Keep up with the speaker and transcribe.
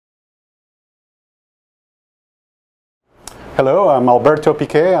Hello, I'm Alberto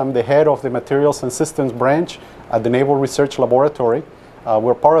Piqué. I'm the head of the Materials and Systems branch at the Naval Research Laboratory.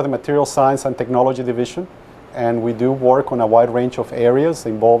 We're part of the Materials Science and Technology Division, and we do work on a wide range of areas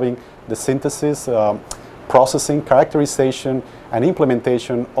involving the synthesis, processing, characterization, and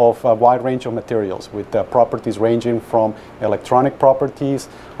implementation of a wide range of materials with properties ranging from electronic properties,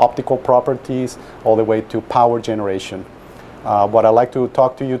 optical properties, all the way to power generation. What I'd like to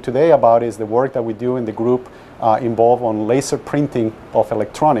talk to you today about is the work that we do in the group involved on laser printing of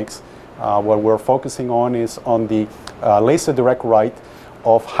electronics. What we're focusing on is on the laser direct write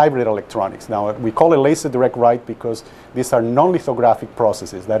of hybrid electronics. Now, we call it laser direct write because these are non-lithographic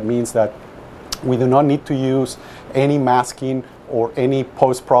processes. That means that we do not need to use any masking or any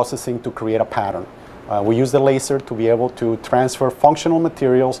post-processing to create a pattern. We use the laser to be able to transfer functional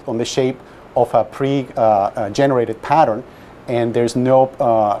materials on the shape of a pre-generated pattern, and there's no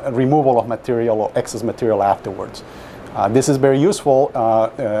removal of material or excess material afterwards. This is very useful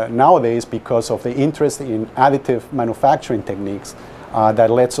nowadays because of the interest in additive manufacturing techniques that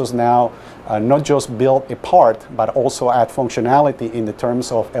lets us now not just build a part, but also add functionality in the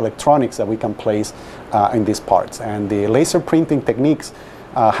terms of electronics that we can place in these parts. And the laser printing techniques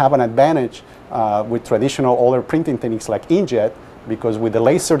have an advantage with traditional older printing techniques like inkjet, because with the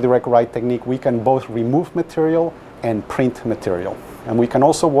laser direct write technique, we can both remove material and print material. And we can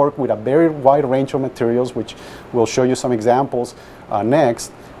also work with a very wide range of materials, which we'll show you some examples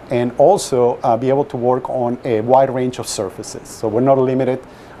next, and also be able to work on a wide range of surfaces. So we're not limited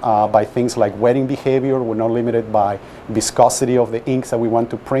by things like wetting behavior, we're not limited by viscosity of the inks that we want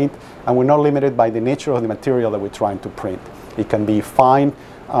to print, and we're not limited by the nature of the material that we're trying to print. It can be fine,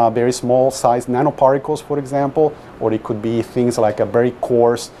 very small size nanoparticles, for example, or it could be things like a very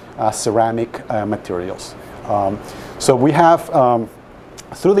coarse ceramic materials. So we have,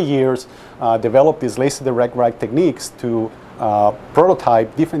 through the years, developed these laser direct write techniques to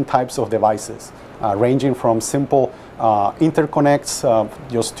prototype different types of devices, ranging from simple interconnects,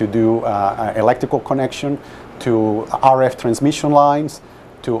 just to do electrical connection, to RF transmission lines,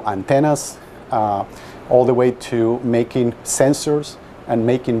 to antennas, all the way to making sensors and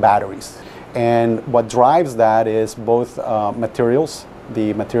making batteries. And what drives that is both materials,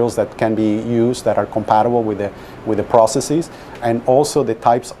 the materials that can be used that are compatible with the processes, and also the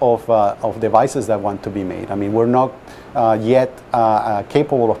types of devices that want to be made. I mean, we're not yet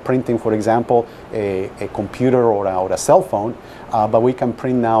capable of printing, for example, a computer or a cell phone, but we can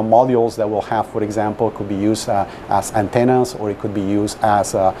print now modules that will have, for example, could be used as antennas, or it could be used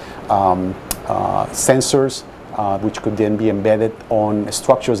as sensors, which could then be embedded on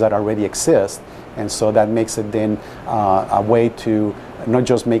structures that already exist. And so that makes it then a way to not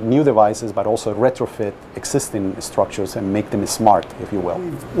just make new devices, but also retrofit existing structures and make them smart, if you will.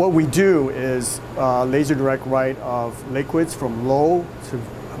 What we do is laser direct write of liquids from low to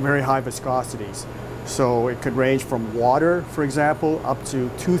very high viscosities. So it could range from water, for example, up to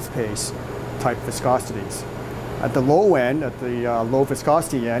toothpaste type viscosities. At the low end, at the low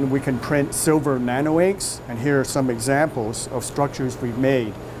viscosity end, we can print silver nanoinks, and here are some examples of structures we've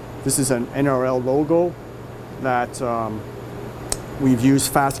made. This is an NRL logo that we've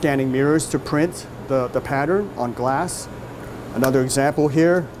used fast scanning mirrors to print the pattern on glass. Another example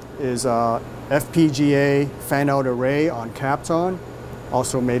here is FPGA fan-out array on Kapton,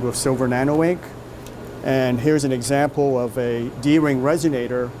 also made with silver nano ink. And here's an example of a D-ring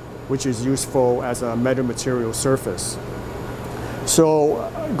resonator, which is useful as a metamaterial surface.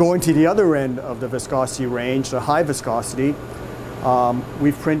 So going to the other end of the viscosity range, the high viscosity,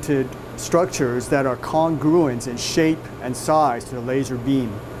 we've printed structures that are congruent in shape and size to the laser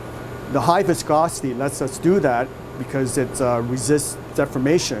beam. The high viscosity lets us do that because it resists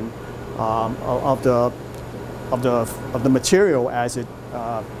deformation of the material as it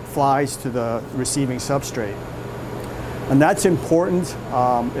flies to the receiving substrate. And that's important,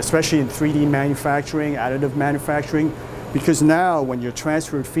 especially in 3D manufacturing, additive manufacturing, because now when you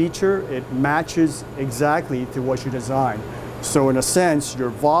transfer a feature, it matches exactly to what you designed. So in a sense,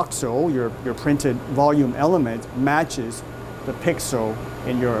 your voxel, your printed volume element, matches the pixel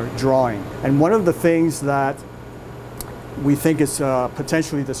in your drawing. And one of the things that we think is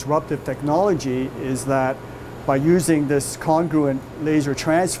potentially disruptive technology is that by using this congruent laser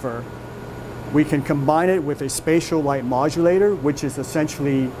transfer, we can combine it with a spatial light modulator, which is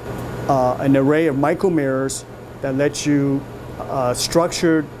essentially an array of micromirrors that lets you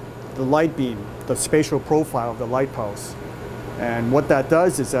structure the light beam, the spatial profile of the light pulse. And what that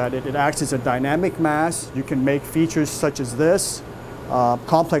does is that it acts as a dynamic mass. You can make features such as this,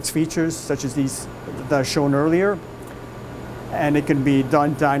 complex features such as these that are shown earlier, and it can be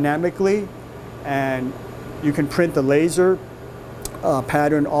done dynamically, and you can print the laser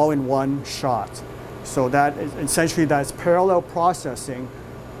pattern all in one shot. So that is essentially that's parallel processing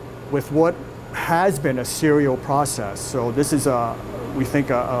with what has been a serial process. So this is we think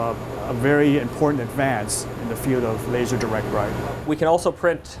a very important advance in the field of laser direct write. We can also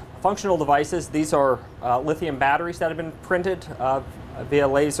print functional devices. These are lithium batteries that have been printed via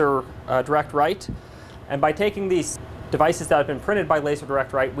laser direct write. And by taking these devices that have been printed by laser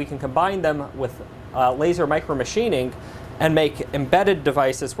direct write, we can combine them with laser micromachining and make embedded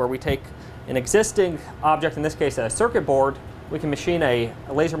devices where we take an existing object, in this case a circuit board, we can machine a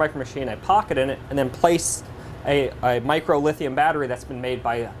laser micromachine a pocket in it and then place a micro lithium battery that's been made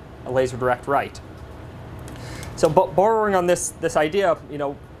by a laser direct write. So borrowing on this idea, you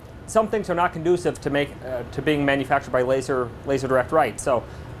know, some things are not conducive to being manufactured by laser direct write. So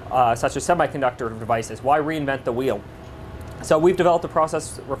such as semiconductor devices. Why reinvent the wheel? So we've developed a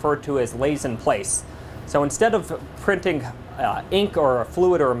process referred to as lathe in place. So instead of printing ink or a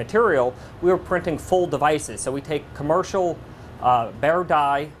fluid or a material, we are printing full devices. So we take commercial bare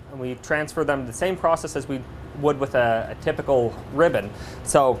die and we transfer them the same process as we would with a typical ribbon.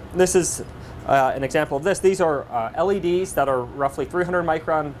 So this is an example of this. These are LEDs that are roughly 300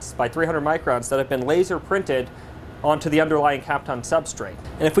 microns by 300 microns that have been laser printed onto the underlying Kapton substrate.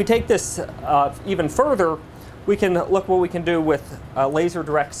 And if we take this even further, we can look what we can do with laser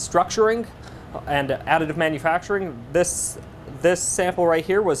direct structuring and additive manufacturing. This sample right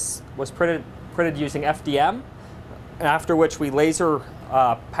here was printed using FDM, after which we laser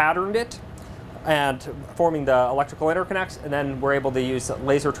patterned it and forming the electrical interconnects, and then we're able to use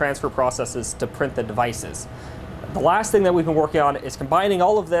laser transfer processes to print the devices. The last thing that we've been working on is combining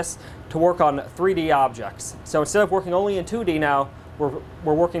all of this to work on 3D objects. So instead of working only in 2D now,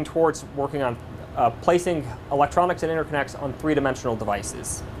 we're working towards working on placing electronics and interconnects on three-dimensional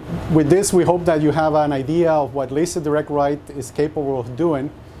devices. With this, we hope that you have an idea of what laser direct write is capable of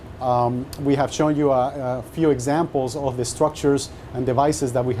doing. We have shown you a few examples of the structures and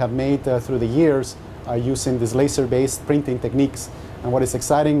devices that we have made through the years using these laser-based printing techniques. And what is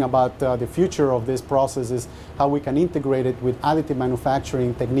exciting about the future of this process is how we can integrate it with additive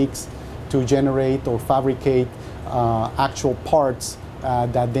manufacturing techniques to generate or fabricate actual parts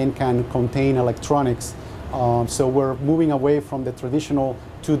that then can contain electronics. So we're moving away from the traditional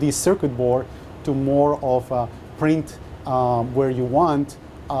 2D circuit board to more of a print where you want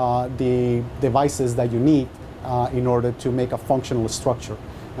the devices that you need in order to make a functional structure.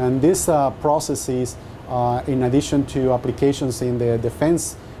 And these processes, in addition to applications in the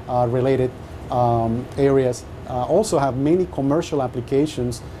defense related areas, also have many commercial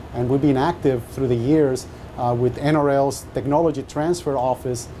applications, and we've been active through the years with NRL's Technology Transfer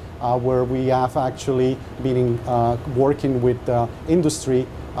Office, where we have actually been working with industry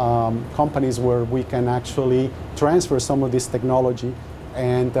companies where we can actually transfer some of this technology,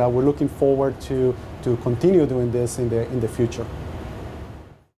 and we're looking forward to continue doing this in the future.